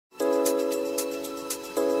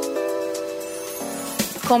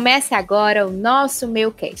Comece agora o Nosso Meio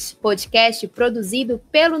Cast, podcast produzido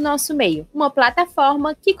pelo Nosso Meio, uma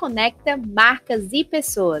plataforma que conecta marcas e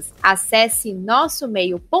pessoas. Acesse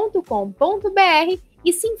nossomeio.com.br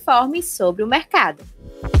e se informe sobre o mercado.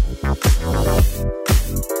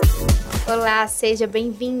 Olá, seja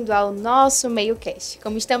bem-vindo ao Nosso Meio Cast.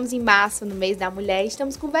 Como estamos em março, no mês da mulher,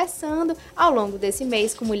 estamos conversando ao longo desse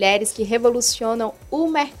mês com mulheres que revolucionam o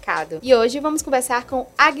mercado. E hoje vamos conversar com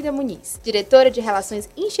Águeda Muniz, diretora de Relações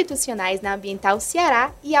Institucionais na Ambiental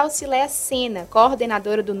Ceará, e Alcileia Sena,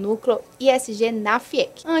 coordenadora do Núcleo ESG na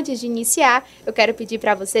FIEC. Antes de iniciar, eu quero pedir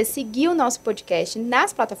para você seguir o nosso podcast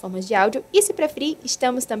nas plataformas de áudio e, se preferir,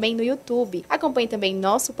 estamos também no YouTube. Acompanhe também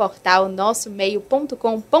nosso portal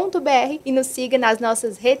nossomeio.com.br e nos siga nas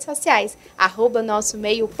nossas redes sociais,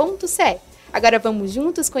 @nossomeio.ce. Agora vamos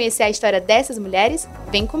juntos conhecer a história dessas mulheres?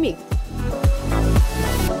 Vem comigo!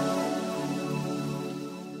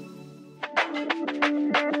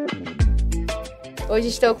 Hoje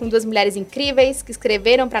estou com duas mulheres incríveis que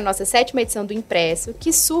escreveram para a nossa 7ª edição do Impresso,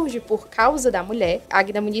 que surge por causa da mulher. A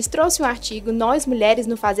Águeda Muniz trouxe um artigo Nós Mulheres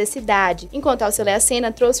no Fazer Cidade, enquanto a Alcileia Sena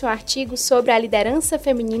trouxe um artigo sobre a liderança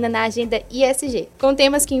feminina na agenda ESG. Com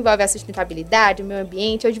temas que envolvem a sustentabilidade, o meio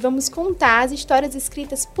ambiente, hoje vamos contar as histórias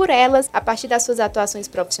escritas por elas a partir das suas atuações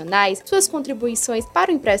profissionais, suas contribuições para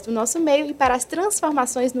o Impresso do Nosso Meio e para as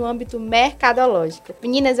transformações no âmbito mercadológico.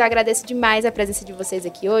 Meninas, eu agradeço demais a presença de vocês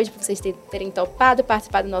aqui hoje, por vocês terem topado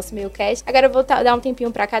participar do Nosso Meio Cast. Agora eu vou dar um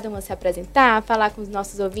tempinho para cada uma se apresentar, falar com os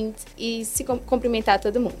nossos ouvintes e se cumprimentar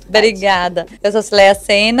todo mundo. Obrigada. Eu sou Alcileia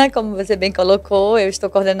Sena, como você bem colocou, eu estou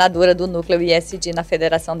coordenadora do Núcleo ESG na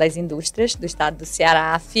Federação das Indústrias do Estado do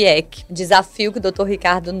Ceará, a FIEC. O desafio que o Dr.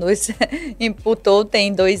 Ricardo nos imputou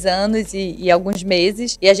tem 2 anos e alguns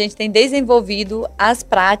meses, e a gente tem desenvolvido as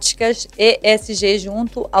práticas ESG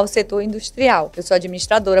junto ao setor industrial. Eu sou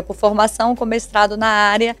administradora por formação, com mestrado na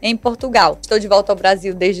área em Portugal. Estou de volta ao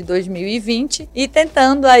Brasil desde 2020 e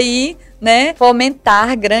tentando aí,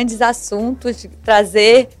 fomentar grandes assuntos,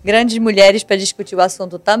 trazer grandes mulheres para discutir o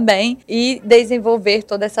assunto também e desenvolver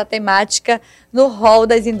toda essa temática no rol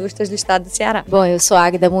das indústrias do estado do Ceará. Bom, eu sou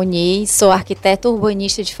Águeda Muniz, sou arquiteta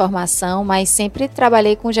urbanista de formação, mas sempre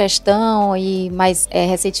trabalhei com gestão e mais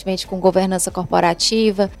recentemente com governança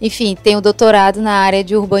corporativa. Enfim, tenho doutorado na área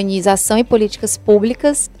de urbanização e políticas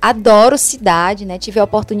públicas. Adoro cidade, tive a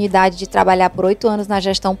oportunidade de trabalhar por 8 anos na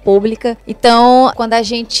gestão pública. Então, quando a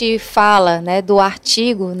gente fala do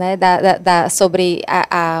artigo sobre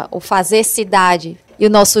o fazer cidade e o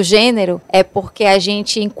nosso gênero, é porque a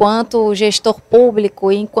gente, enquanto gestor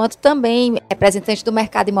público e enquanto também representante do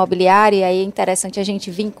mercado imobiliário, e aí é interessante a gente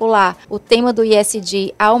vincular o tema do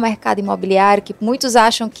ESG ao mercado imobiliário, que muitos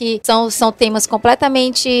acham que são temas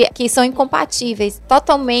completamente, que são incompatíveis,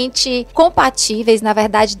 totalmente compatíveis, na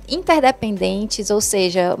verdade interdependentes, ou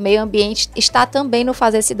seja, o meio ambiente está também no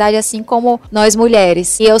fazer cidade, assim como nós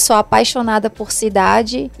mulheres. E eu sou apaixonada por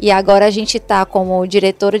cidade, e agora a gente está como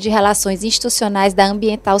diretora de Relações Institucionais da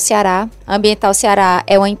Ambiental Ceará. A Ambiental Ceará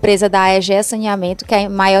é uma empresa da AEGEA Saneamento, que é a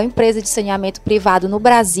maior empresa de saneamento privado no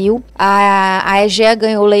Brasil. A AEGEA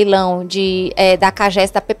ganhou o leilão da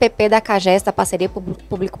CAGES, da PPP da CAGES, da Parceria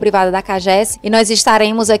Público-Privada da CAGES, e nós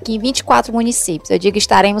estaremos aqui em 24 municípios. Eu digo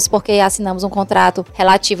estaremos porque assinamos um contrato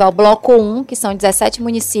relativo ao Bloco 1, que são 17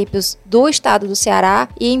 municípios do estado do Ceará,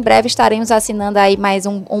 e em breve estaremos assinando aí mais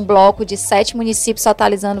um bloco de 7 municípios,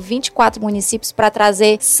 totalizando 24 municípios para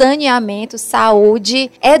trazer saneamento, saúde,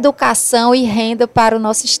 educação e renda para o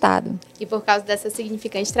nosso estado. E por causa dessa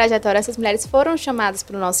significante trajetória, essas mulheres foram chamadas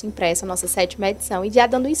para o nosso Impresso, a nossa 7ª edição. E já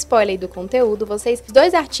dando um spoiler aí do conteúdo, os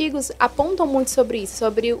 2 artigos apontam muito sobre isso,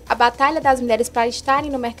 sobre a batalha das mulheres para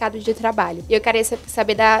estarem no mercado de trabalho. E eu queria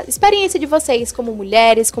saber da experiência de vocês como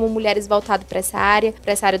mulheres voltadas para essa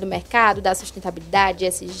área do mercado, da sustentabilidade,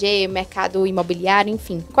 ESG, mercado imobiliário,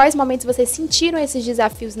 enfim. Quais momentos vocês sentiram esses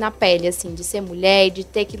desafios na pele, assim, de ser mulher e de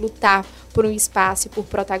ter que lutar por um espaço e por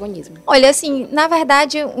protagonismo? Olha, assim, na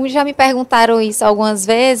verdade, já me perguntaram isso algumas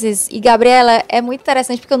vezes, e, Gabriela, é muito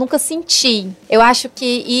interessante porque eu nunca senti. Eu acho que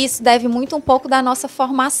isso deve muito um pouco da nossa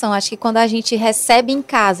formação. Acho que quando a gente recebe em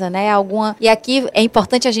casa, e aqui é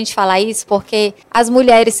importante a gente falar isso porque as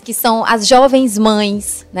mulheres que são as jovens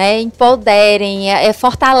mães, empoderem,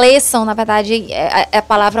 fortaleçam, na verdade, a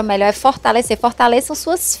palavra melhor é fortaleçam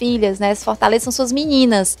suas filhas, fortaleçam suas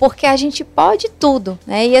meninas, porque a gente pode tudo,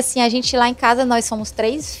 e assim, a gente lá em casa nós somos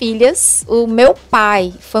 3 filhas. O meu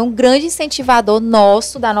pai foi um grande incentivador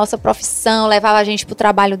nosso, da nossa profissão, levava a gente pro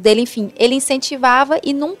trabalho dele, enfim. Ele incentivava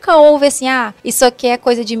e nunca houve assim, isso aqui é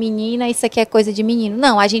coisa de menina, isso aqui é coisa de menino.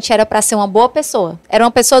 Não, a gente era pra ser uma boa pessoa. Era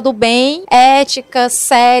uma pessoa do bem, ética,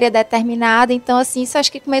 séria, determinada. Então, assim, isso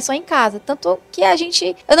acho que começou em casa. Tanto que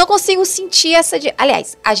eu não consigo sentir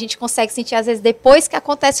aliás, a gente consegue sentir às vezes depois que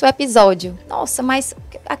acontece o episódio. Nossa, mas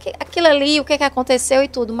aquilo ali, o que aconteceu e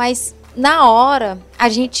tudo, mas na hora, a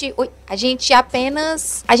gente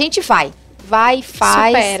vai e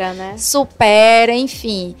faz. Supera, né? Supera,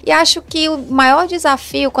 enfim. E acho que o maior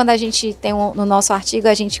desafio, quando a gente tem no nosso artigo,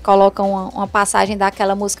 a gente coloca uma passagem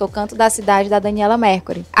daquela música, O Canto da Cidade, da Daniela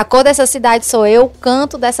Mercury. A cor dessa cidade sou eu, o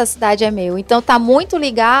canto dessa cidade é meu. Então tá muito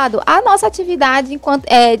ligado à nossa atividade,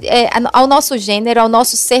 ao nosso gênero, ao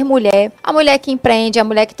nosso ser mulher. A mulher que empreende, a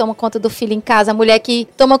mulher que toma conta do filho em casa, a mulher que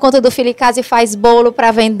toma conta do filho em casa e faz bolo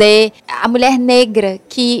pra vender. A mulher negra,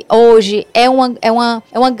 que hoje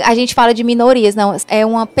a gente fala de minorias, não, é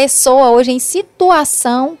uma pessoa hoje em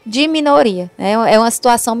situação de minoria, né? É uma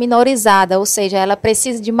situação minorizada, ou seja, ela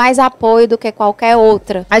precisa de mais apoio do que qualquer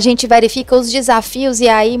outra. A gente verifica os desafios e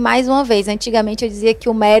aí, mais uma vez, antigamente eu dizia que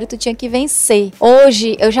o mérito tinha que vencer.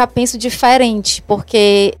 Hoje eu já penso diferente,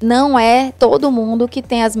 porque não é todo mundo que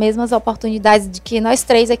tem as mesmas oportunidades de que nós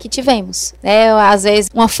 3 aqui tivemos, né? Às vezes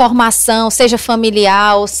uma formação, seja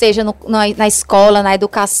familiar, ou seja na escola, na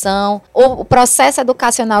educação, o processo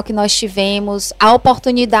educacional que nós tivemos, a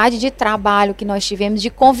oportunidade de trabalho que nós tivemos, de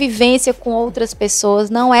convivência com outras pessoas,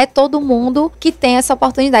 não é todo mundo que tem essa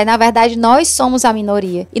oportunidade. Na verdade, nós somos a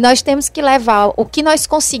minoria. E nós temos que levar o que nós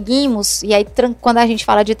conseguimos, e aí quando a gente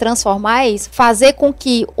fala de transformar, é isso, fazer com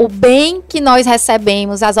que o bem que nós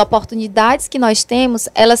recebemos, as oportunidades que nós temos,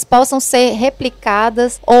 elas possam ser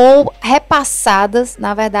replicadas ou repassadas,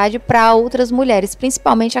 na verdade, para outras mulheres,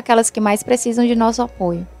 principalmente aquelas que mais precisam de nosso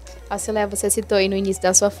apoio. Alcileia, você citou aí no início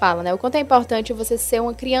da sua fala, né? O quanto é importante você ser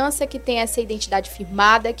uma criança que tem essa identidade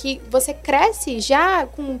firmada, que você cresce já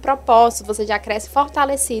com um propósito, você já cresce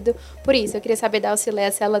fortalecido por isso. Eu queria saber da Alcileia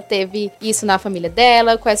se ela teve isso na família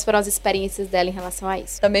dela, quais foram as experiências dela em relação a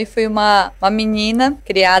isso. Também fui uma menina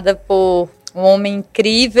criada por um homem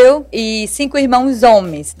incrível e 5 irmãos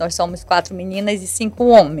homens. Nós somos 4 meninas e 5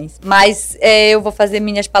 homens. Mas eu vou fazer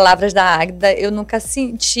minhas palavras da Águeda. Eu nunca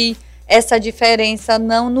senti essa diferença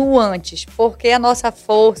não no antes, porque a nossa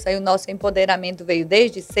força e o nosso empoderamento veio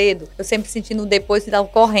desde cedo, eu sempre senti no depois da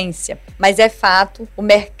ocorrência. Mas é fato, o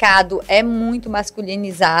mercado é muito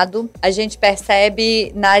masculinizado, a gente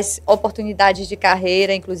percebe nas oportunidades de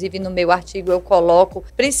carreira, inclusive no meu artigo eu coloco,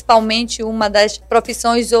 principalmente uma das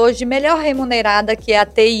profissões hoje melhor remunerada, que é a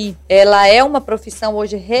TI. Ela é uma profissão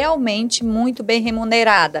hoje realmente muito bem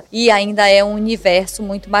remunerada e ainda é um universo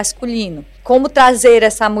muito masculino. Como trazer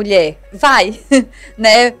essa mulher? Vai,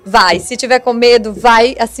 né? Vai. Se tiver com medo,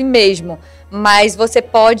 vai assim mesmo. Mas você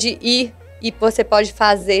pode ir e você pode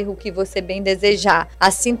fazer o que você bem desejar.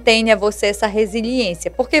 Assim tenha você essa resiliência,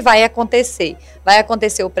 porque vai acontecer. Vai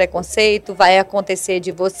acontecer o preconceito, vai acontecer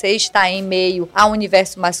de você estar em meio ao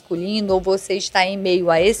universo masculino ou você estar em meio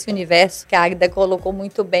a esse universo que a Águeda colocou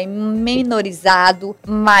muito bem, minorizado,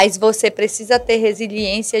 mas você precisa ter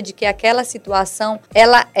resiliência de que aquela situação,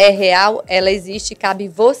 ela é real, ela existe, cabe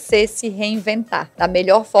você se reinventar da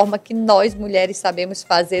melhor forma que nós mulheres sabemos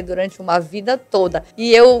fazer durante uma vida toda.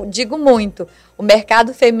 E eu digo muito, o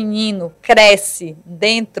mercado feminino cresce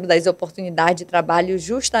dentro das oportunidades de trabalho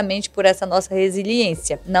justamente por essa nossa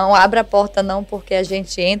resiliência. Não abra a porta não, porque a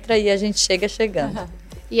gente entra e a gente chega chegando.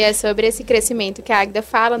 E é sobre esse crescimento que a Águeda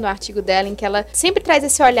fala no artigo dela, em que ela sempre traz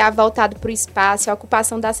esse olhar voltado para o espaço, a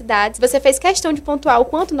ocupação das cidades. Você fez questão de pontuar o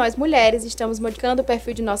quanto nós, mulheres, estamos modificando o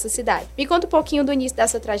perfil de nossa cidade. Me conta um pouquinho do início da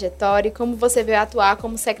sua trajetória e como você veio atuar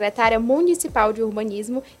como secretária municipal de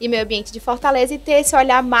urbanismo e meio ambiente de Fortaleza e ter esse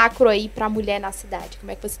olhar macro aí para a mulher na cidade.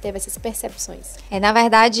 Como é que você teve essas percepções? Na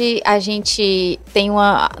verdade, a gente tem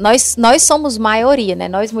nós somos maioria, né?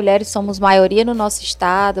 Nós mulheres somos maioria no nosso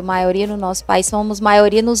estado, maioria no nosso país, somos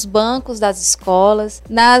maioria nos bancos das escolas,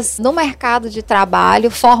 no mercado de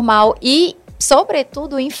trabalho formal e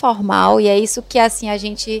sobretudo informal, e é isso que assim a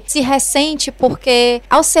gente se ressente, porque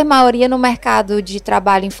ao ser maioria no mercado de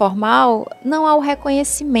trabalho informal, não há o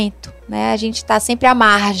reconhecimento, né? A gente está sempre à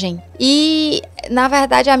margem. E na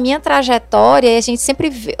verdade, a minha trajetória, a gente sempre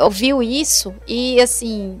viu isso e,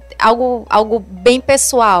 assim, algo bem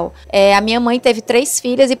pessoal. A minha mãe teve 3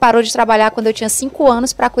 filhas e parou de trabalhar quando eu tinha 5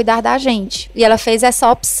 anos para cuidar da gente. E ela fez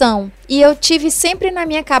essa opção. E eu tive sempre na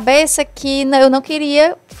minha cabeça que eu não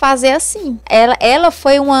queria fazer assim. Ela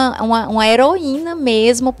foi uma heroína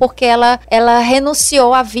mesmo, porque ela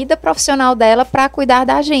renunciou à vida profissional dela para cuidar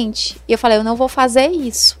da gente. E eu falei, eu não vou fazer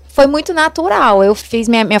isso. Foi muito natural. Eu fiz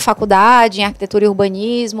minha faculdade em arquitetura e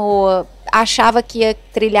urbanismo, achava que ia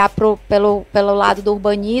trilhar pelo lado do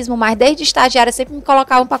urbanismo, mas desde estagiária sempre me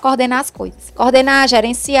colocavam para coordenar as coisas. Coordenar,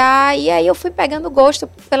 gerenciar, e aí eu fui pegando gosto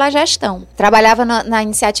pela gestão. Trabalhava na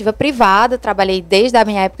iniciativa privada, trabalhei desde a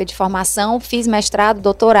minha época de formação, fiz mestrado,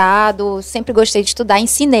 doutorado, sempre gostei de estudar,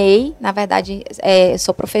 ensinei, na verdade,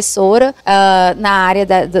 sou professora na área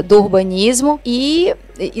do urbanismo e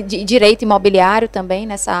de direito imobiliário também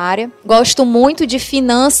nessa área. Gosto muito de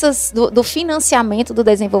finanças, do financiamento do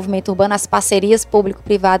desenvolvimento urbano, as parcerias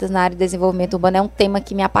público-privadas na área de desenvolvimento urbano é um tema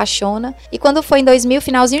que me apaixona. E quando foi em 2000,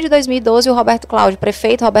 finalzinho de 2012, o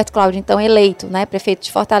prefeito Roberto Cláudio, então eleito, né, prefeito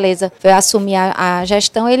de Fortaleza, foi assumir a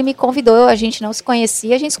gestão, ele me convidou, a gente não se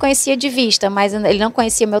conhecia, a gente se conhecia de vista, mas ele não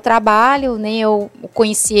conhecia meu trabalho, nem eu o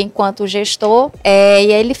conhecia enquanto gestor, e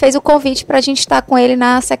aí ele fez o convite para a gente estar com ele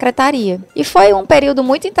na secretaria. E foi um período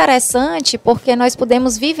muito interessante, porque nós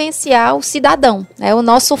pudemos vivenciar o cidadão, né? O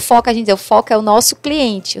nosso foco, a gente diz, o foco é o nosso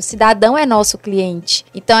cliente, o cidadão é nosso cliente.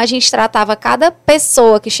 Então a gente tratava cada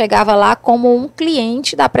pessoa que chegava lá como um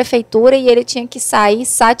cliente da prefeitura e ele tinha que sair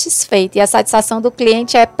satisfeito. E a satisfação do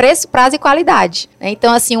cliente é preço, prazo e qualidade, né?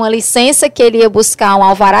 Então, assim, uma licença que ele ia buscar, um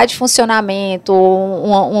alvará de funcionamento,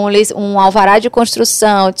 um alvará de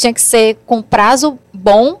construção, tinha que ser com prazo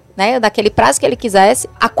bom, né, daquele prazo que ele quisesse,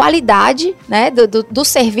 a qualidade, né, do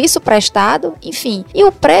serviço prestado, enfim. E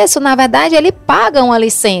o preço, na verdade, ele paga uma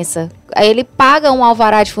licença, ele paga um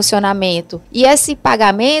alvará de funcionamento. E esse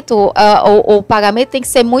pagamento, o pagamento tem que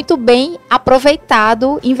ser muito bem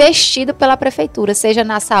aproveitado, investido pela prefeitura, seja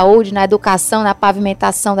na saúde, na educação, na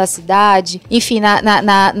pavimentação da cidade, enfim,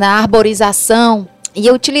 na arborização. E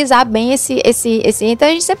utilizar bem esse. Então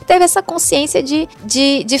a gente sempre teve essa consciência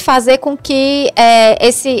de fazer com que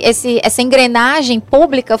essa engrenagem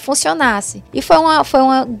pública funcionasse. E foi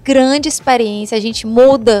uma grande experiência. A gente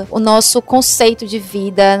muda o nosso conceito de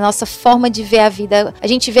vida, a nossa forma de ver a vida. A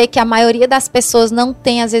gente vê que a maioria das pessoas não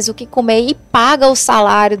tem, às vezes, o que comer e paga o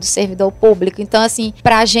salário do servidor público. Então, assim,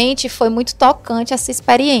 pra gente foi muito tocante essa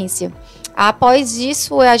experiência. Após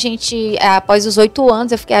isso, após os 8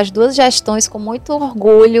 anos, eu fiquei as 2 gestões com muito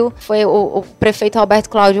orgulho. O prefeito Roberto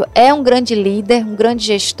Cláudio é um grande líder, um grande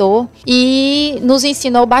gestor e nos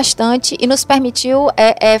ensinou bastante e nos permitiu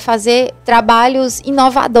fazer trabalhos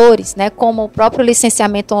inovadores, né, como o próprio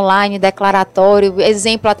licenciamento online, declaratório,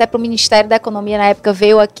 exemplo até para o Ministério da Economia na época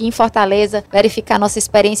veio aqui em Fortaleza verificar nossa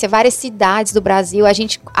experiência, várias cidades do Brasil. A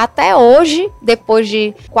gente, até hoje,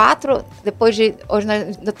 hoje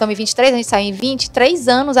nós estamos em 23, a gente saiu em 23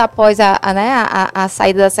 anos após a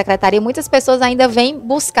saída da secretaria, muitas pessoas ainda vêm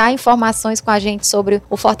buscar informações com a gente sobre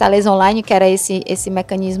o Fortaleza Online, que era esse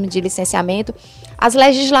mecanismo de licenciamento. As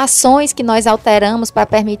legislações que nós alteramos para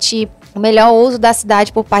permitir o melhor uso da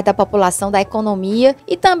cidade por parte da população, da economia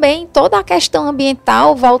e também toda a questão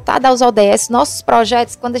ambiental voltada aos ODS. Nossos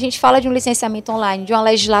projetos, quando a gente fala de um licenciamento online, de uma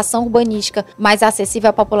legislação urbanística mais acessível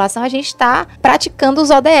à população, a gente está praticando os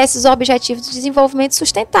ODS, os Objetivos de Desenvolvimento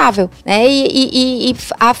Sustentável, né?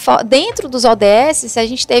 Dentro dos ODS, a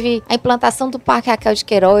gente teve a implantação do Parque Raquel de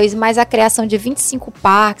Queiroz, mais a criação de 25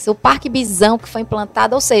 parques, o Parque Bisão que foi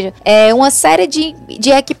implantado, ou seja, uma série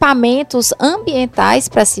de equipamentos ambientais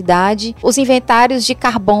para a cidade. Os inventários de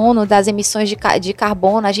carbono, das emissões de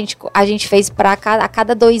carbono, a gente fez a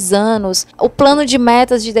cada 2 anos. O plano de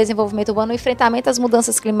metas de desenvolvimento urbano, o enfrentamento às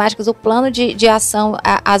mudanças climáticas, o plano de ação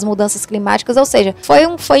às mudanças climáticas, ou seja,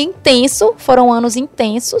 foi intenso, foram anos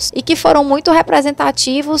intensos e que foram muito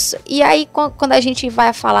representativos. E aí, quando a gente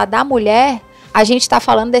vai falar da mulher, a gente está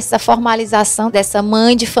falando dessa formalização, dessa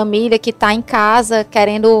mãe de família que está em casa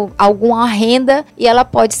querendo alguma renda e ela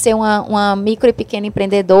pode ser uma micro e pequena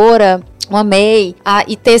empreendedora, uma MEI,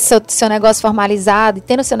 e ter seu negócio formalizado. E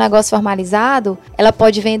tendo seu negócio formalizado, ela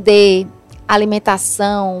pode vender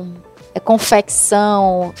alimentação,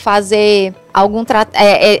 confecção, fazer algum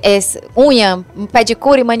unha,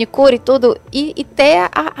 pedicure, manicure, tudo, e ter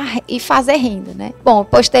e fazer renda, né? Bom,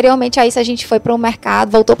 posteriormente a isso a gente foi para o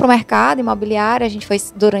mercado, voltou para o mercado imobiliário, a gente foi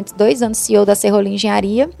durante 2 anos CEO da Serrolim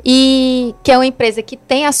Engenharia, e que é uma empresa que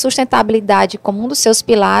tem a sustentabilidade como um dos seus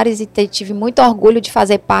pilares, e tive muito orgulho de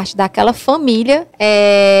fazer parte daquela família,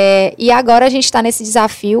 e agora a gente está nesse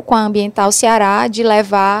desafio com a Ambiental Ceará de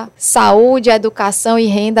levar saúde, educação e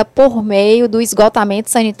renda por meio do esgotamento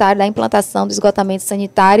sanitário, da implantação do esgotamento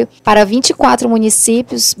sanitário para 24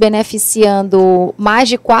 municípios, beneficiando mais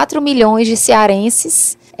de 4 milhões de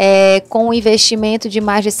cearenses, com um investimento de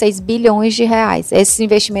mais de 6 bilhões de reais. Esse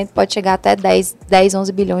investimento pode chegar até 10,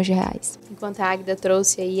 11 bilhões de reais. Enquanto a Águeda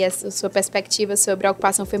trouxe aí a sua perspectiva sobre a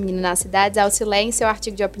ocupação feminina nas cidades, a Alcileia, em seu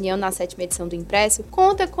artigo de opinião na 7ª edição do Impresso,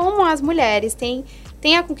 conta como as mulheres têm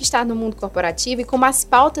a conquistar no mundo corporativo e como as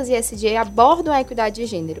pautas ESG abordam a equidade de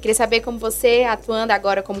gênero. Queria saber como você, atuando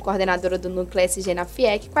agora como coordenadora do Núcleo ESG na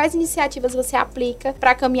FIEC, quais iniciativas você aplica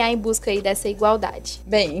para caminhar em busca aí dessa igualdade?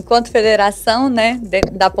 Bem, enquanto federação, né,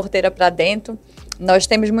 da porteira para dentro, nós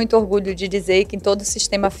temos muito orgulho de dizer que em todo o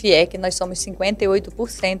sistema FIEC nós somos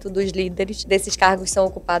 58% dos líderes desses cargos são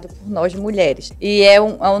ocupados por nós mulheres. E é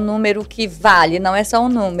um número que vale, não é só um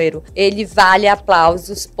número, ele vale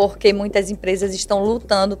aplausos porque muitas empresas estão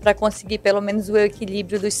lutando para conseguir pelo menos o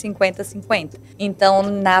equilíbrio dos 50-50. Então,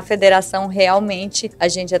 na federação, realmente, a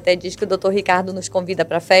gente até diz que o Dr. Ricardo nos convida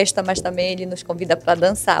para a festa, mas também ele nos convida para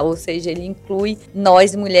dançar, ou seja, ele inclui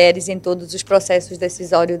nós mulheres em todos os processos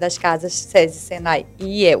decisórios das casas SESI, Senai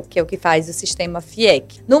e que é o que faz o sistema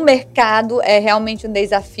FIEC. No mercado é realmente um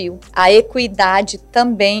desafio. A equidade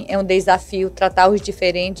também é um desafio, tratar os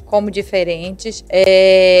diferentes como diferentes,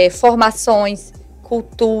 formações,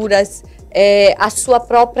 culturas, a sua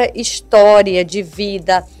própria história de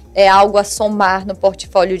vida, é algo a somar no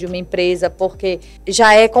portfólio de uma empresa, porque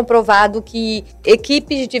já é comprovado que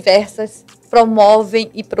equipes diversas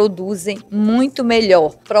promovem e produzem muito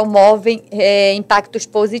melhor, promovem impactos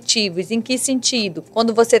positivos. Em que sentido?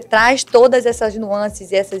 Quando você traz todas essas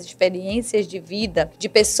nuances e essas experiências de vida de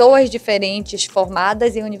pessoas diferentes,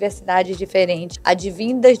 formadas em universidades diferentes,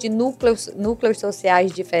 advindas de núcleos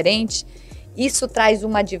sociais diferentes, isso traz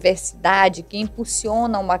uma diversidade que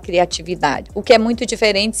impulsiona uma criatividade, o que é muito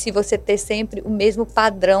diferente se você ter sempre o mesmo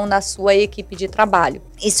padrão na sua equipe de trabalho.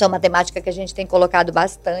 Isso é uma temática que a gente tem colocado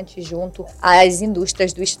bastante junto às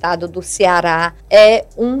indústrias do estado do Ceará. É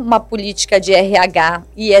uma política de RH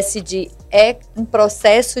e ESG. É um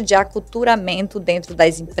processo de aculturamento dentro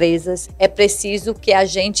das empresas. É preciso que a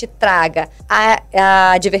gente traga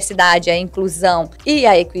a diversidade, a inclusão e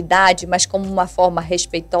a equidade, mas como uma forma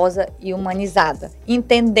respeitosa e humanizada,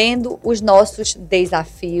 entendendo os nossos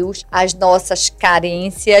desafios, as nossas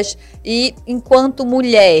carências e, enquanto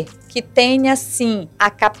mulher, que tenha, sim, a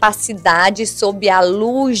capacidade sob a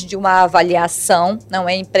luz de uma avaliação, não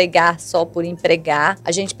é empregar só por empregar.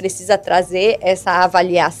 A gente precisa trazer essa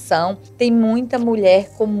avaliação. Tem muita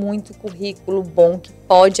mulher com muito currículo bom que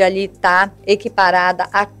pode ali estar equiparada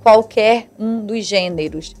a qualquer um dos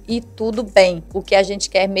gêneros. E tudo bem. O que a gente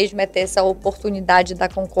quer mesmo é ter essa oportunidade da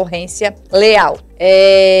concorrência leal.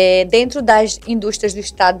 Dentro das indústrias do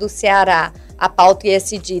estado do Ceará, a pauta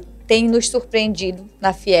ESG tem nos surpreendido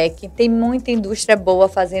na FIEC. Tem muita indústria boa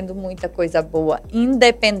fazendo muita coisa boa,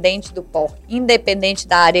 independente do porte, independente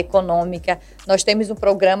da área econômica. Nós temos um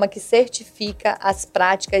programa que certifica as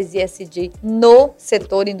práticas ESG no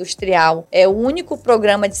setor industrial. É o único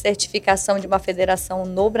programa de certificação de uma federação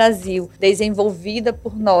no Brasil, desenvolvida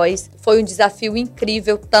por nós. Foi um desafio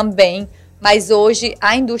incrível também. Mas hoje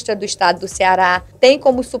a indústria do estado do Ceará tem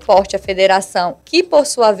como suporte a federação, que por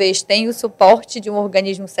sua vez tem o suporte de um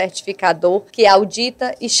organismo certificador que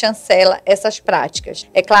audita e chancela essas práticas.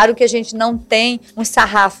 É claro que a gente não tem um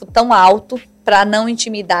sarrafo tão alto para não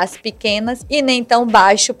intimidar as pequenas e nem tão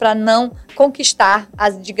baixo para não conquistar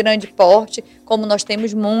as de grande porte, como nós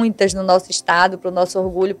temos muitas no nosso estado, para o nosso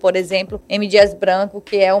orgulho, por exemplo, M. Dias Branco,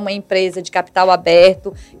 que é uma empresa de capital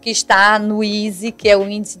aberto, que está no ISE, que é o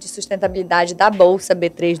Índice de Sustentabilidade da Bolsa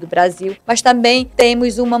B3 do Brasil, mas também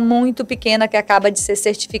temos uma muito pequena que acaba de ser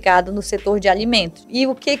certificada no setor de alimentos. E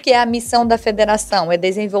o que é a missão da federação? É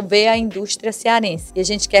desenvolver a indústria cearense. E a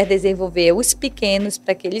gente quer desenvolver os pequenos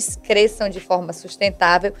para que eles cresçam de forma forma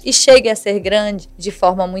sustentável e chegue a ser grande de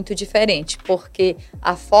forma muito diferente, porque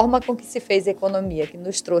a forma com que se fez a economia, que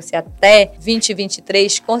nos trouxe até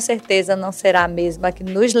 2023, com certeza não será a mesma que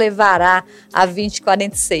nos levará a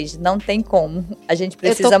 2046. Não tem como. A gente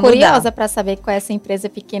precisa mudar. Eu tô curiosa para saber qual é essa empresa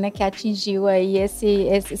pequena que atingiu aí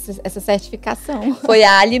essa certificação. Foi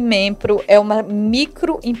a Alimempro, é uma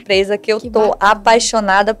microempresa que eu tô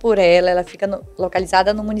apaixonada por ela. Ela fica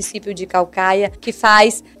localizada no município de Caucaia, que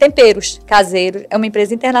faz temperos caseiros. É uma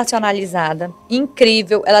empresa internacionalizada,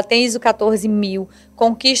 incrível. Ela tem ISO 14000,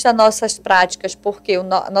 conquista nossas práticas, porque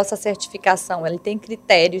nossa certificação, ela tem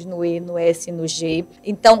critérios no E, no S e no G.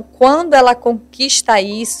 Então, quando ela conquista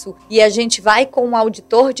isso e a gente vai com um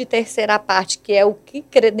auditor de terceira parte, que é o que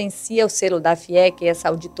credencia o selo da FIEC, essa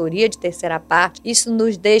auditoria de terceira parte, isso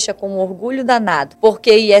nos deixa com um orgulho danado,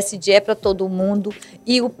 porque ESG é para todo mundo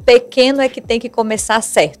e o pequeno é que tem que começar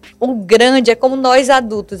certo. O grande é como nós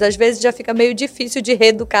adultos, às vezes já fica meio difícil de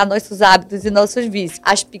reeducar nossos hábitos e nossos vícios.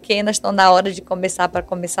 As pequenas estão na hora de começar para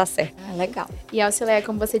começar certo. Legal. E Alcileia,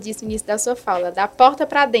 como você disse no início da sua fala, da porta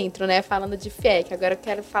para dentro, né? Falando de FIEC, agora eu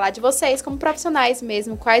quero falar de vocês como profissionais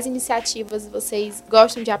mesmo. Quais iniciativas vocês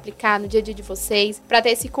gostam de aplicar no dia a dia de vocês para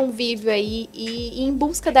ter esse convívio aí e em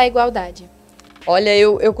busca da igualdade? Olha,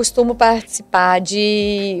 eu costumo participar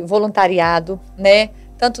de voluntariado, né?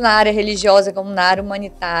 Tanto na área religiosa como na área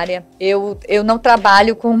humanitária. Eu não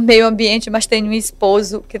trabalho com o meio ambiente, mas tenho um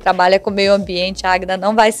esposo que trabalha com o meio ambiente. A Águeda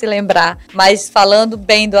não vai se lembrar, mas falando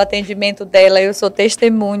bem do atendimento dela, eu sou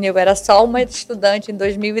testemunha. Eu era só uma estudante em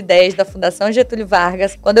 2010 da Fundação Getúlio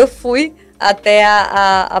Vargas. Quando eu fui até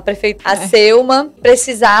a prefeitura, a Selma,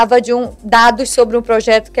 precisava de dados sobre um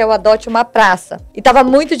projeto que é o Adote uma Praça. E estava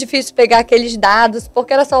muito difícil pegar aqueles dados,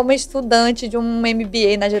 porque era só uma estudante de um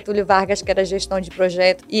MBA na Getúlio Vargas, que era gestão de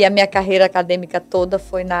projeto, e a minha carreira acadêmica toda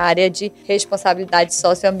foi na área de responsabilidade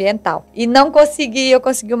socioambiental. E não consegui, eu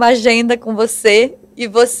consegui uma agenda com você, e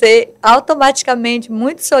você, automaticamente,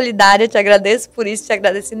 muito solidária, te agradeço por isso, te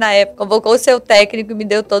agradeci na época, convocou o seu técnico e me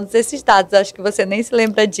deu todos esses dados. Acho que você nem se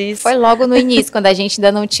lembra disso. Foi logo no início, quando a gente ainda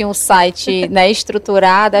não tinha um site, né,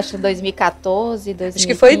 estruturado, acho que 2014, 2015. Acho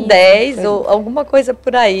que foi 10 ou alguma coisa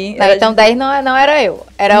por aí. Não, então 10 não era eu.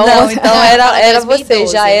 Era não, 11. então era você,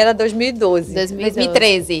 já era 2012.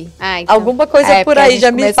 2013. Então, alguma coisa por aí, já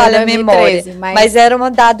me falha a memória. Mas era um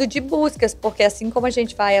dado de buscas, porque assim como a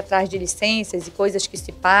gente vai atrás de licenças e coisas que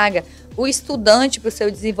se paga, o estudante, para o seu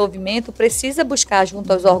desenvolvimento, precisa buscar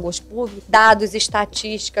junto aos órgãos públicos dados,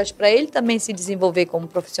 estatísticas, para ele também se desenvolver como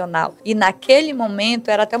profissional. E naquele momento,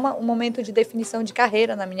 era até um momento de definição de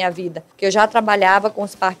carreira na minha vida, que eu já trabalhava com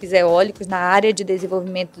os parques eólicos na área de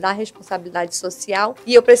desenvolvimento da responsabilidade social,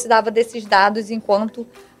 e eu precisava desses dados enquanto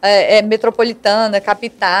metropolitana,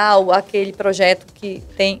 capital, aquele projeto que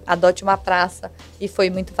tem Adote uma Praça, e foi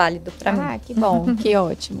muito válido para mim. Ah, que bom, que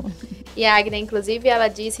ótimo. E a Águeda, inclusive, ela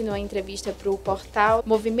disse numa entrevista para o portal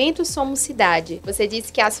Movimento Somos Cidade. Você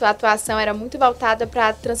disse que a sua atuação era muito voltada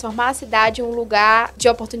para transformar a cidade em um lugar de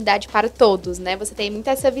oportunidade para todos, né? Você tem muito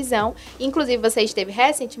essa visão. Inclusive, você esteve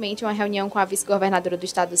recentemente em uma reunião com a vice-governadora do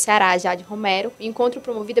estado do Ceará, Jade Romero, um encontro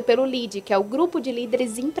promovido pelo LIDE, que é o Grupo de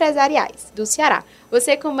Líderes Empresariais do Ceará.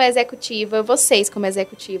 Você como executiva, vocês como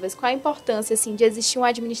executivas, qual a importância, assim, de existir uma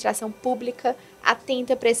administração pública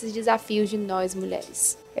atenta para esses desafios de nós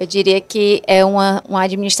mulheres? Eu diria que é uma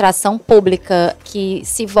administração pública que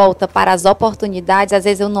se volta para as oportunidades. Às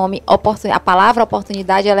vezes a palavra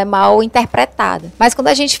oportunidade, ela é mal interpretada. Mas quando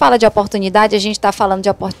a gente fala de oportunidade, a gente está falando de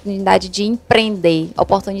oportunidade de empreender,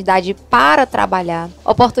 oportunidade para trabalhar,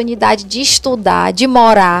 oportunidade de estudar, de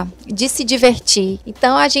morar, de se divertir.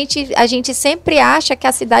 Então a gente sempre acha que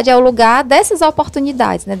a cidade é o lugar dessas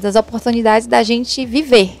oportunidades, né? Das oportunidades da gente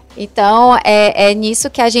viver. Então, é nisso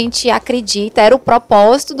que a gente acredita, era o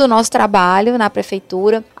propósito do nosso trabalho na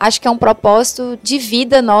prefeitura. Acho que é um propósito de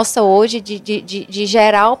vida nossa hoje, de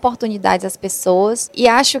gerar oportunidades às pessoas. E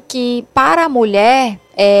acho que para a mulher,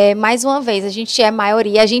 mais uma vez, a gente é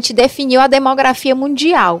maioria, a gente definiu a demografia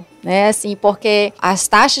mundial. Né, assim, porque as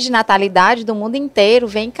taxas de natalidade do mundo inteiro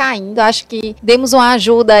vêm caindo. Acho que demos uma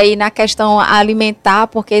ajuda aí na questão alimentar,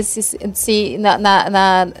 porque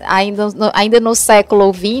ainda no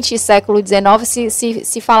século XX e século XIX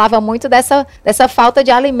se falava muito dessa falta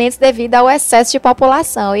de alimentos devido ao excesso de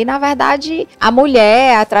população. E, na verdade, a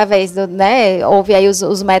mulher, através do, né, houve aí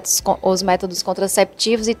os métodos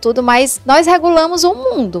contraceptivos e tudo, mas nós regulamos o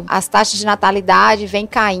mundo. As taxas de natalidade vêm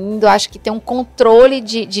caindo. Acho que tem um controle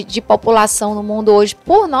de população no mundo hoje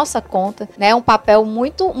por nossa conta, né? Um papel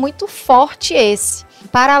muito, muito forte esse.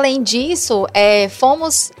 Para além disso,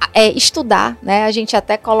 fomos estudar, né? A gente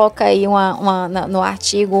até coloca aí no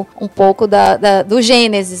artigo um pouco do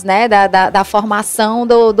Gênesis, né? Da formação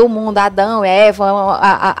do mundo, Adão, Eva,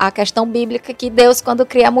 a questão bíblica que Deus, quando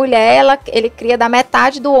cria a mulher, ele cria da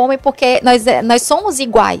metade do homem, porque nós somos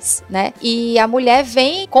iguais, né? E a mulher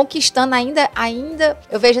vem conquistando ainda,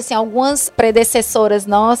 eu vejo assim, algumas predecessoras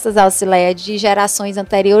nossas, Alcileia, de gerações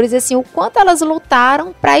anteriores, assim, o quanto elas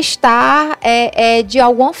lutaram para estar de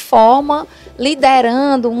alguma forma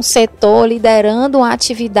liderando um setor, liderando uma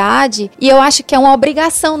atividade, e eu acho que é uma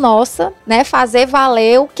obrigação nossa, né, fazer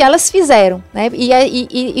valer o que elas fizeram, né,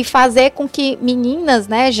 e fazer com que meninas,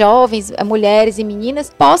 né, jovens, mulheres e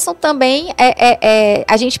meninas possam também,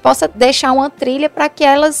 a gente possa deixar uma trilha para que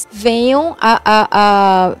elas venham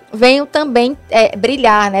também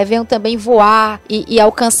brilhar, né, venham também voar e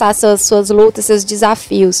alcançar suas lutas, seus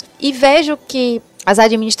desafios. E vejo que as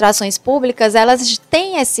administrações públicas, elas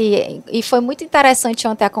têm e foi muito interessante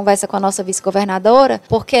ontem a conversa com a nossa vice-governadora,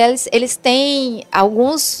 porque eles têm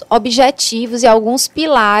alguns objetivos e alguns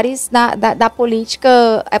pilares da política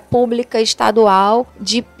pública estadual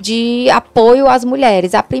de apoio às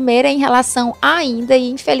mulheres. A primeira é em relação ainda,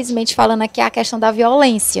 e infelizmente falando aqui, a questão da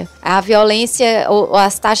violência. A violência,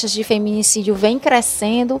 as taxas de feminicídio vêm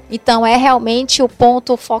crescendo, então é realmente o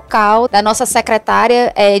ponto focal da nossa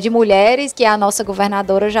secretária de mulheres, que é a nossa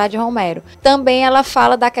governadora Jade Romero. Também ela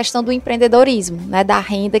fala da questão do empreendedorismo, né, da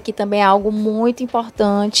renda, que também é algo muito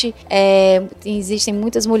importante. Existem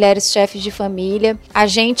muitas mulheres chefes de família. A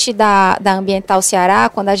gente da Ambiental Ceará,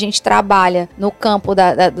 quando a gente trabalha no campo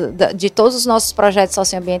de todos os nossos projetos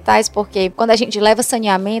socioambientais, porque quando a gente leva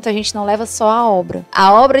saneamento, a gente não leva só a obra.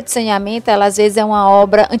 A obra de saneamento, ela às vezes é uma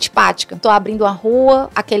obra antipática. Estou abrindo a rua,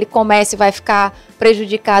 aquele comércio vai ficar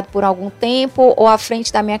prejudicado por algum tempo, ou à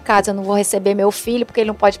frente da minha casa eu não vou receber meu filho porque ele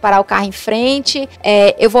não pode parar o carro em frente,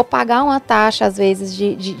 eu vou pagar uma taxa às vezes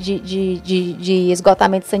de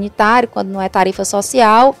esgotamento sanitário quando não é tarifa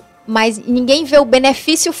social, mas ninguém vê o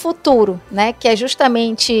benefício futuro, né? Que é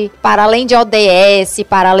justamente, para além de ODS,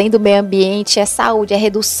 para além do meio ambiente, é saúde, é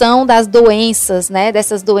redução das doenças, né?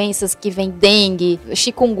 Dessas doenças que vem dengue,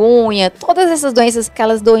 chikungunya, todas essas doenças,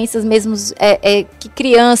 aquelas doenças mesmo que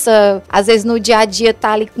criança, às vezes no dia a dia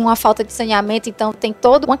tá ali com uma falta de saneamento, então tem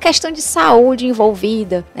toda uma questão de saúde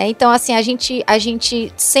envolvida, né? Então, assim, a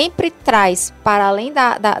gente sempre traz, para além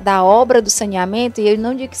da obra do saneamento, e eu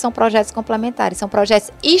não digo que são projetos complementares, são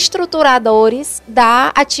projetos estruturadores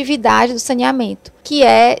da atividade do saneamento, que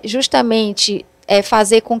é justamente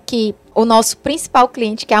fazer com que o nosso principal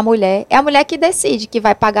cliente, que é a mulher que decide que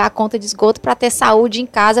vai pagar a conta de esgoto para ter saúde em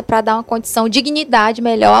casa, para dar uma condição, dignidade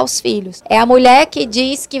melhor aos filhos. É a mulher que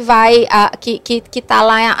diz que vai, que tá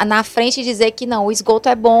lá na frente e dizer que não, o esgoto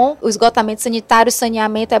é bom, o esgotamento sanitário, o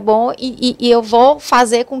saneamento é bom e eu vou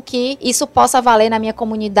fazer com que isso possa valer na minha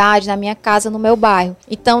comunidade, na minha casa, no meu bairro.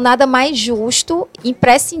 Então, nada mais justo,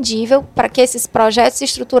 imprescindível para que esses projetos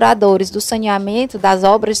estruturadores do saneamento, das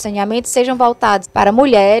obras de saneamento, sejam voltados para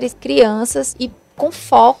mulheres, crianças e com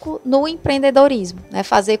foco no empreendedorismo, né?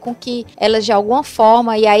 Fazer com que elas de alguma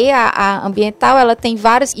forma, e aí a ambiental ela tem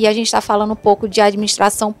vários, e a gente está falando um pouco de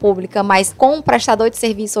administração pública, mas com um prestador de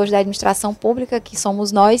serviço hoje da administração pública, que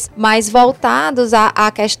somos nós, mas voltados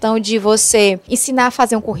à questão de você ensinar a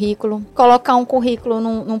fazer um currículo, colocar um currículo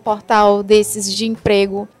num portal desses de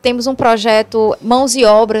emprego. Temos um projeto Mãos e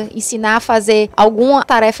Obra, ensinar a fazer alguma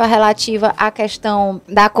tarefa relativa à questão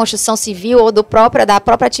da construção civil ou da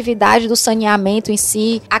própria atividade do saneamento em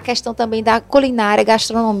si, a questão também da culinária,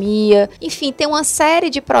 gastronomia, enfim, tem uma série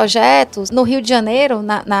de projetos. No Rio de Janeiro,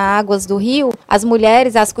 na Águas do Rio, as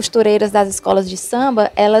mulheres, as costureiras das escolas de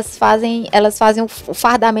samba, elas fazem o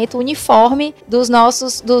fardamento uniforme dos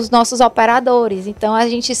nossos operadores. Então a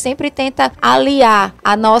gente sempre tenta aliar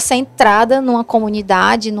a nossa entrada numa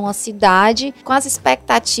comunidade, numa cidade, com as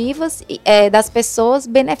expectativas das pessoas,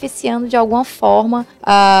 beneficiando de alguma forma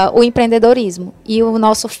o empreendedorismo. E o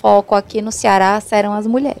nosso foco aqui no Ceará serão as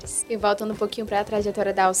mulheres. E voltando um pouquinho para a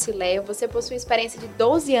trajetória da Alcileia, você possui experiência de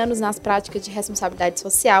 12 anos nas práticas de responsabilidade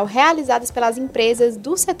social realizadas pelas empresas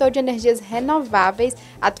do setor de energias renováveis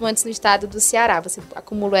atuantes no estado do Ceará. Você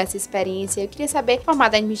acumulou essa experiência. Eu queria saber,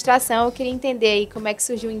 formada em administração, eu queria entender aí como é que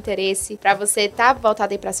surgiu o interesse para você estar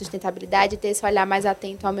voltado aí para a sustentabilidade e ter esse olhar mais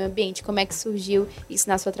atento ao meio ambiente. Como é que surgiu isso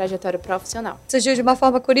na sua trajetória profissional? Surgiu de uma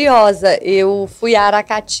forma curiosa. Eu fui a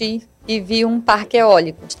Aracati e vi um parque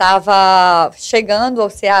eólico. Estava chegando ao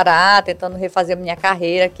Ceará, tentando refazer minha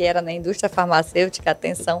carreira, que era na indústria farmacêutica,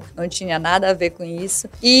 atenção, não tinha nada a ver com isso.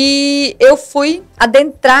 E eu fui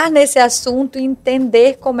adentrar nesse assunto e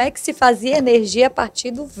entender como é que se fazia energia a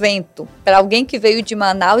partir do vento. Para alguém que veio de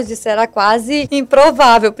Manaus, isso era quase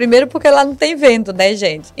improvável. Primeiro porque lá não tem vento, né,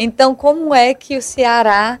 gente? Então, como é que o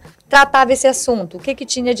Ceará tratava esse assunto? O que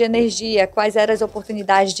tinha de energia? Quais eram as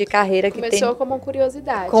oportunidades de carreira que tem? Começou como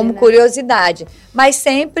curiosidade, como né? curiosidade, mas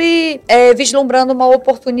sempre vislumbrando uma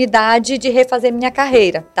oportunidade de refazer minha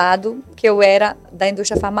carreira, dado que eu era da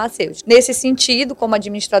indústria farmacêutica. Nesse sentido, como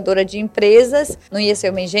administradora de empresas, não ia ser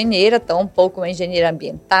uma engenheira, tampouco uma engenheira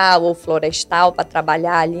ambiental ou florestal para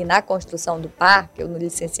trabalhar ali na construção do parque ou no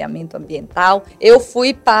licenciamento ambiental. Eu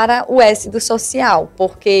fui para o S do social,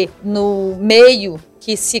 porque no meio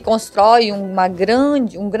que se constrói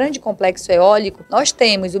um grande complexo eólico, nós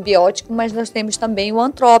temos o biótico, mas nós temos também o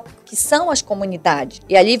antrópico, que são as comunidades.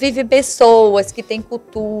 E ali vivem pessoas que têm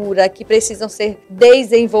cultura, que precisam ser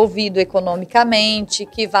desenvolvido economicamente,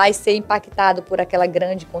 que vai ser impactado por aquela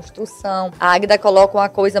grande construção. A Águeda coloca uma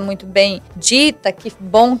coisa muito bem dita, que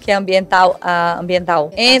bom que a Ambiental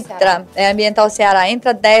Ceará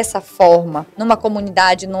entra dessa forma, numa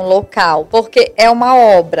comunidade, num local, porque é uma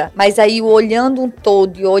obra, mas aí olhando um todo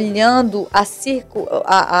e olhando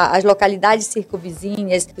as localidades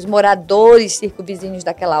circunvizinhas, os moradores circunvizinhos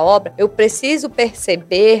daquela obra, eu preciso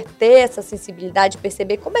perceber, ter essa sensibilidade,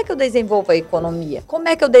 perceber como é que eu desenvolvo a economia, como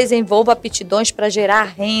é que eu desenvolvo aptidões para gerar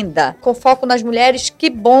renda, com foco nas mulheres. Que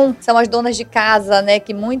bom, são as donas de casa, né,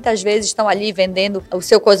 que muitas vezes estão ali vendendo o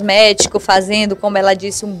seu cosmético, fazendo, como ela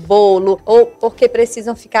disse, um bolo, ou porque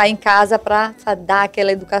precisam ficar em casa para dar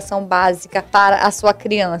aquela educação básica para a sua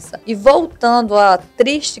criança. E voltando à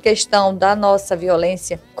triste questão da nossa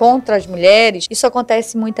violência contra as mulheres, isso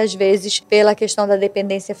acontece muitas vezes pela questão da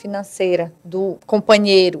dependência financeira do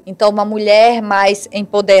companheiro. Então, uma mulher mais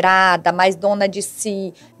empoderada, mais dona de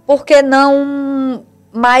si, por que não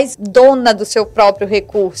mais dona do seu próprio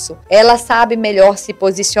recurso? Ela sabe melhor se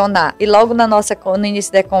posicionar. E logo no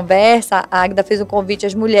início da conversa, a Águeda fez um convite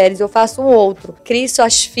às mulheres, eu faço um outro. Crie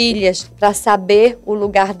suas filhas para saber o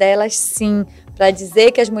lugar delas, sim. Para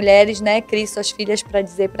dizer que as mulheres, né, criem suas filhas para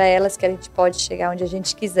dizer para elas que a gente pode chegar onde a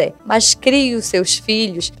gente quiser. Mas crie os seus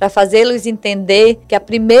filhos para fazê-los entender que a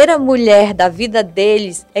primeira mulher da vida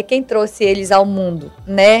deles é quem trouxe eles ao mundo,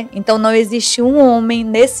 né? Então não existe um homem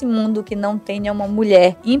nesse mundo que não tenha uma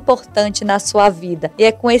mulher importante na sua vida. E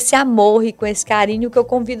é com esse amor e com esse carinho que eu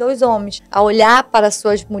convido os homens a olhar para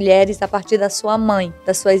suas mulheres a partir da sua mãe,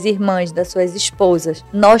 das suas irmãs, das suas esposas.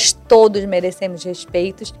 Nós todos merecemos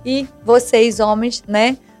respeitos e vocês, homens,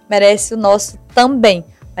 né, merece o nosso também,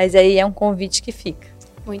 mas aí é um convite que fica.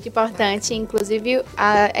 Muito importante, inclusive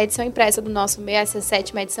a edição impressa do Nosso Meio, essa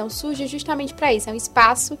 7ª edição, surge justamente para isso, é um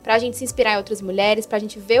espaço para a gente se inspirar em outras mulheres, para a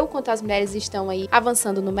gente ver o quanto as mulheres estão aí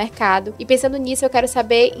avançando no mercado. E pensando nisso, eu quero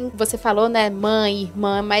saber, você falou, né, mãe,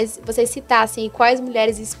 irmã, mas vocês citassem quais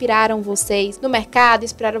mulheres inspiraram vocês no mercado,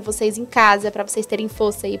 inspiraram vocês em casa, para vocês terem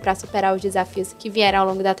força aí para superar os desafios que vieram ao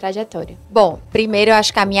longo da trajetória. Bom, primeiro eu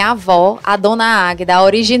acho que a minha avó, a dona Águeda, a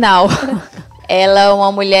original, ela é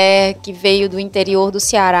uma mulher que veio do interior do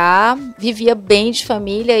Ceará, vivia bem de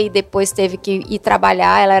família e depois teve que ir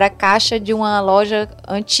trabalhar. Ela era caixa de uma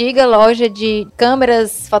antiga loja de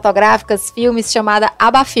câmeras fotográficas, filmes, chamada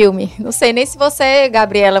Abafilme. Não sei nem se você,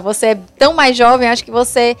 Gabriela, você é tão mais jovem, acho que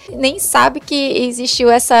você nem sabe que existiu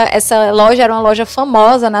essa loja. Era uma loja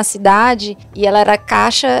famosa na cidade e ela era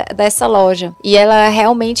caixa dessa loja. E ela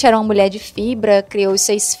realmente era uma mulher de fibra, criou os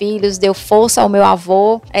 6 filhos, deu força ao meu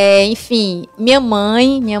avô, enfim. Minha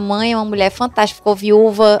mãe é uma mulher fantástica, ficou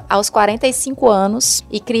viúva aos 45 anos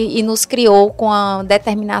e nos criou com a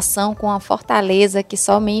determinação, com a fortaleza que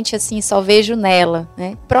somente assim só vejo nela,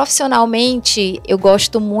 né? Profissionalmente, eu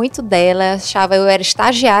gosto muito dela. Eu era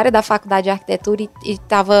estagiária da faculdade de arquitetura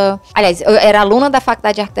eu era aluna da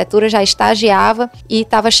faculdade de arquitetura, já estagiava e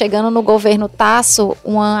estava chegando no governo Tasso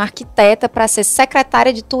uma arquiteta para ser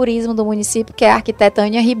secretária de turismo do município, que é a arquiteta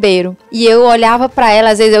Ania Ribeiro. E eu olhava para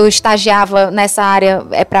ela, às vezes eu estagiava nessa área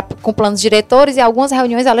com planos diretores e algumas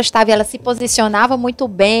reuniões ela se posicionava muito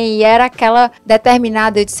bem e era aquela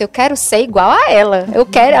determinada. Eu disse, eu quero ser igual a ela,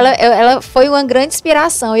 ela foi uma grande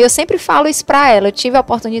inspiração e eu sempre falo isso pra ela, eu tive a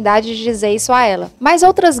oportunidade de dizer isso a ela. Mas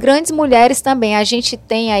outras grandes mulheres também, a gente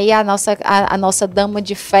tem aí a nossa dama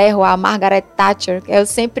de ferro, a Margaret Thatcher.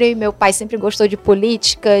 Meu pai sempre gostou de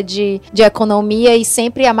política, de economia e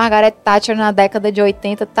sempre a Margaret Thatcher na década de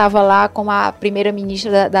 80 estava lá como a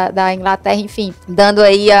primeira-ministra da Inglaterra terra, enfim, dando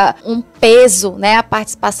aí um peso, né, à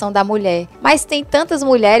participação da mulher. Mas tem tantas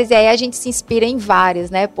mulheres, e aí a gente se inspira em várias,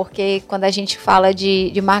 né, porque quando a gente fala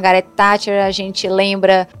de Margaret Thatcher, a gente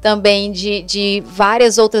lembra também de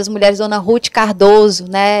várias outras mulheres, Dona Ruth Cardoso,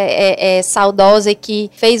 né, saudosa, e que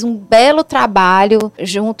fez um belo trabalho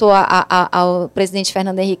junto ao presidente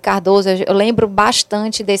Fernando Henrique Cardoso. Eu lembro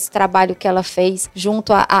bastante desse trabalho que ela fez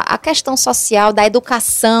junto à questão social da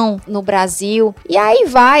educação no Brasil. E aí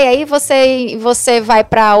você vai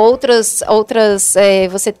para outras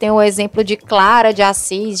você tem o exemplo de Clara de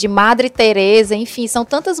Assis, de Madre Teresa, enfim, são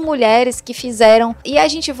tantas mulheres que fizeram, e a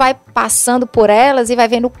gente vai passando por elas e vai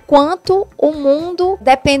vendo o quanto o mundo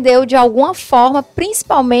dependeu de alguma forma,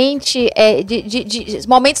 principalmente de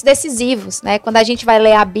momentos decisivos, né? Quando a gente vai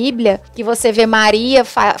ler a Bíblia, que você vê Maria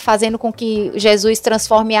fazendo com que Jesus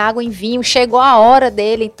transforme água em vinho, chegou a hora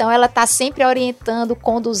dele, então ela está sempre orientando,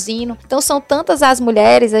 conduzindo. Então são tantas as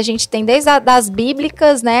mulheres, a gente tem desde das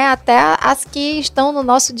bíblicas, né, até as que estão no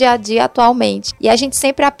nosso dia a dia atualmente. E a gente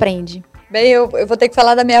sempre aprende. Bem, eu vou ter que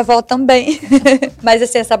falar da minha avó também. Mas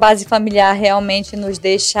assim, essa base familiar realmente nos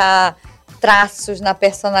deixa traços na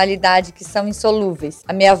personalidade que são insolúveis.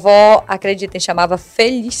 A minha avó, acreditem, chamava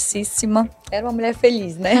Felicíssima. Era uma mulher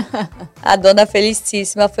feliz, né? A dona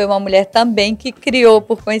Felicíssima foi uma mulher também que criou,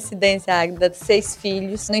 por coincidência, Águeda, 6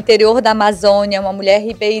 filhos. No interior da Amazônia, uma mulher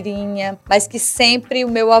ribeirinha, mas que sempre o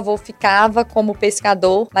meu avô ficava como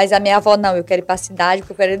pescador. Mas a minha avó, não, eu quero ir para a cidade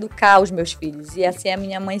porque eu quero educar os meus filhos. E assim a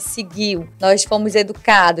minha mãe seguiu. Nós fomos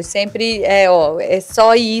educados. Sempre é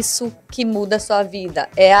só isso que muda a sua vida.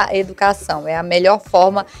 É a educação. É a melhor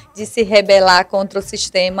forma de se rebelar contra o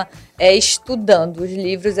sistema, estudando. Os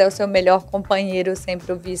livros é o seu melhor companheiro, eu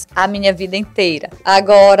sempre ouvi isso a minha vida inteira.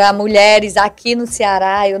 Agora, mulheres aqui no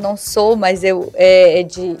Ceará, eu não sou, mas eu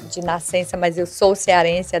de nascença, mas eu sou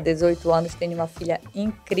cearense há 18 anos, tenho uma filha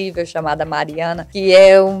incrível chamada Mariana, que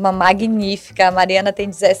é uma magnífica. A Mariana tem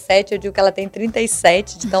 17, eu digo que ela tem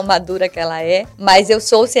 37, de tão madura que ela é, mas eu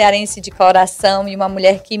sou cearense de coração e uma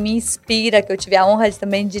mulher que me inspira, que eu tive a honra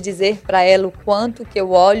também de dizer para ela o quanto que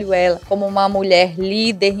eu olho ela como uma mulher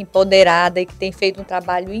líder, empoderada e que tem feito um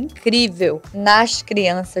trabalho incrível nas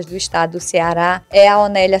crianças do estado do Ceará, é a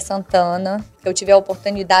Onélia Santana. Eu tive a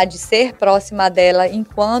oportunidade de ser próxima dela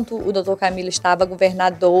enquanto o Dr. Camilo estava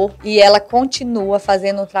governador, e ela continua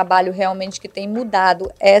fazendo um trabalho realmente que tem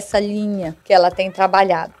mudado essa linha que ela tem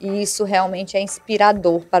trabalhado. E isso realmente é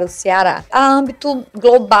inspirador para o Ceará. A âmbito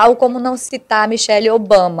global, como não citar Michelle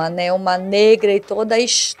Obama, né? Uma negra, e toda a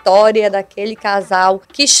história daquele casal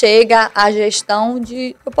que chega à gestão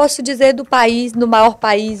eu posso dizer, do país, do maior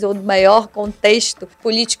país ou do maior contexto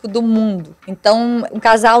político do mundo. Então, um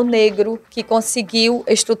casal negro que conseguiu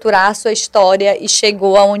estruturar a sua história e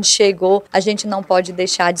chegou aonde chegou, a gente não pode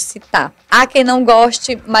deixar de citar. Há quem não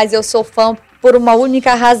goste, mas eu sou fã por uma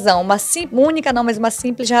única razão, uma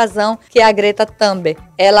simples razão, que é a Greta Thunberg.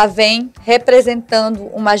 Ela vem representando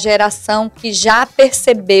uma geração que já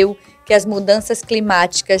percebeu que as mudanças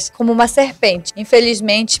climáticas, como uma serpente,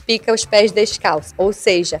 infelizmente pica os pés descalços. Ou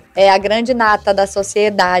seja, é a grande nata da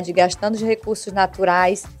sociedade gastando os recursos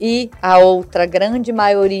naturais e a outra grande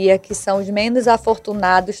maioria, que são os menos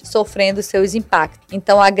afortunados, sofrendo seus impactos.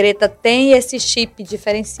 Então a Greta tem esse chip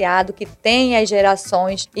diferenciado, que tem as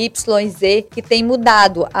gerações Y e Z, que tem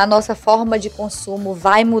mudado. A nossa forma de consumo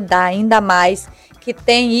vai mudar ainda mais, que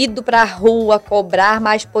tem ido para a rua cobrar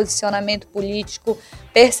mais posicionamento político,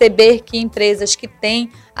 perceber que empresas que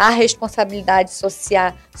têm a responsabilidade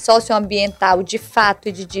social, socioambiental de fato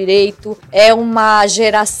e de direito, é uma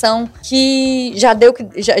geração que já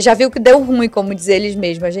viu que deu ruim, como diz eles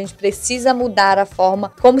mesmos. A gente precisa mudar a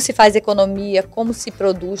forma como se faz economia, como se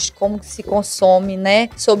produz, como se consome, né?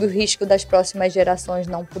 Sob o risco das próximas gerações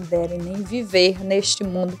não puderem nem viver neste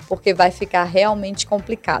mundo, porque vai ficar realmente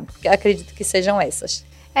complicado. Eu acredito que sejam essas.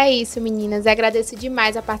 É isso, meninas. Eu agradeço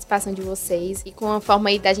demais a participação de vocês e com a forma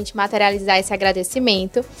aí da gente materializar esse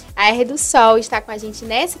agradecimento. A R do Sol está com a gente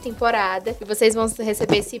nessa temporada e vocês vão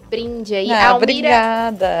receber esse brinde aí.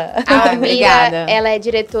 Obrigada. A Almira, ela é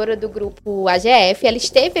diretora do grupo AGF. Ela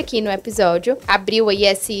esteve aqui no episódio, abriu aí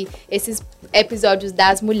esses episódios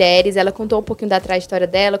das mulheres. Ela contou um pouquinho da trajetória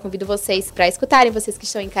dela. Convido vocês para escutarem, vocês que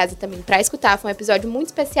estão em casa também, para escutar. Foi um episódio muito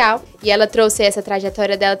especial e ela trouxe essa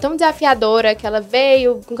trajetória dela tão desafiadora, que ela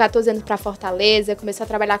veio com 14 anos para Fortaleza, começou a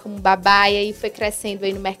trabalhar como babá e aí foi crescendo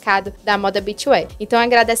aí no mercado da moda beachwear. Então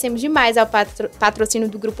agradecemos demais ao patrocínio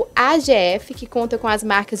do grupo AGF, que conta com as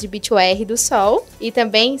marcas de beachwear do Sol e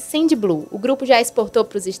também Sandy Blue. O grupo já exportou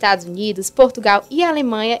para os Estados Unidos, Portugal e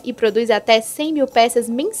Alemanha e produz até 100 mil peças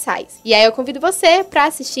mensais. E aí eu convido você para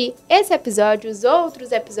assistir esse episódio, os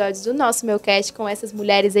outros episódios do Nosso Meio Cast com essas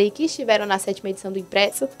mulheres aí que estiveram na 7ª edição do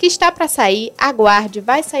Impresso, que está para sair, aguarde,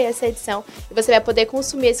 vai sair essa edição e você vai poder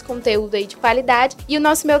consumir esse conteúdo aí de qualidade. E o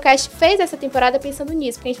Nosso Meio Cast fez essa temporada pensando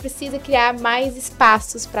nisso, porque a gente precisa criar mais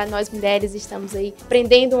espaços para nós mulheres, estamos aí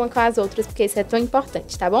aprendendo uma com as outras, porque isso é tão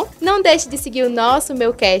importante, tá bom? Não deixe de seguir o Nosso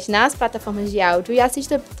Meio Cast nas plataformas de áudio e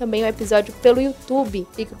assista também o episódio pelo YouTube.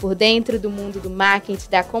 Fique por dentro do mundo do marketing,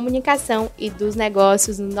 da comunicação e dos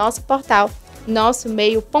negócios no nosso portal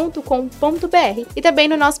nossomeio.com.br e também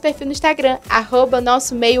no nosso perfil no Instagram,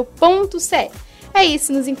 @nossomeio.ce. É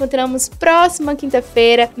isso, nos encontramos próxima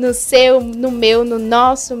quinta-feira no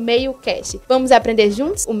Nosso Meio Cast. Vamos aprender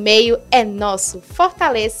juntos? O meio é nosso.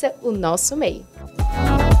 Fortaleça o nosso meio.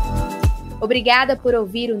 Obrigada por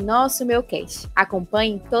ouvir o Nosso Meio Cast.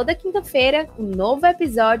 Acompanhe toda quinta-feira um novo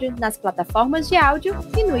episódio nas plataformas de áudio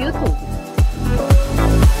e no YouTube.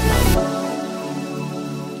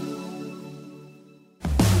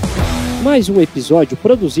 Mais um episódio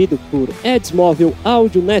produzido por Edsmóvel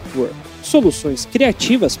Audio Network. Soluções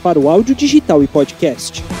criativas para o áudio digital e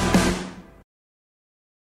podcast.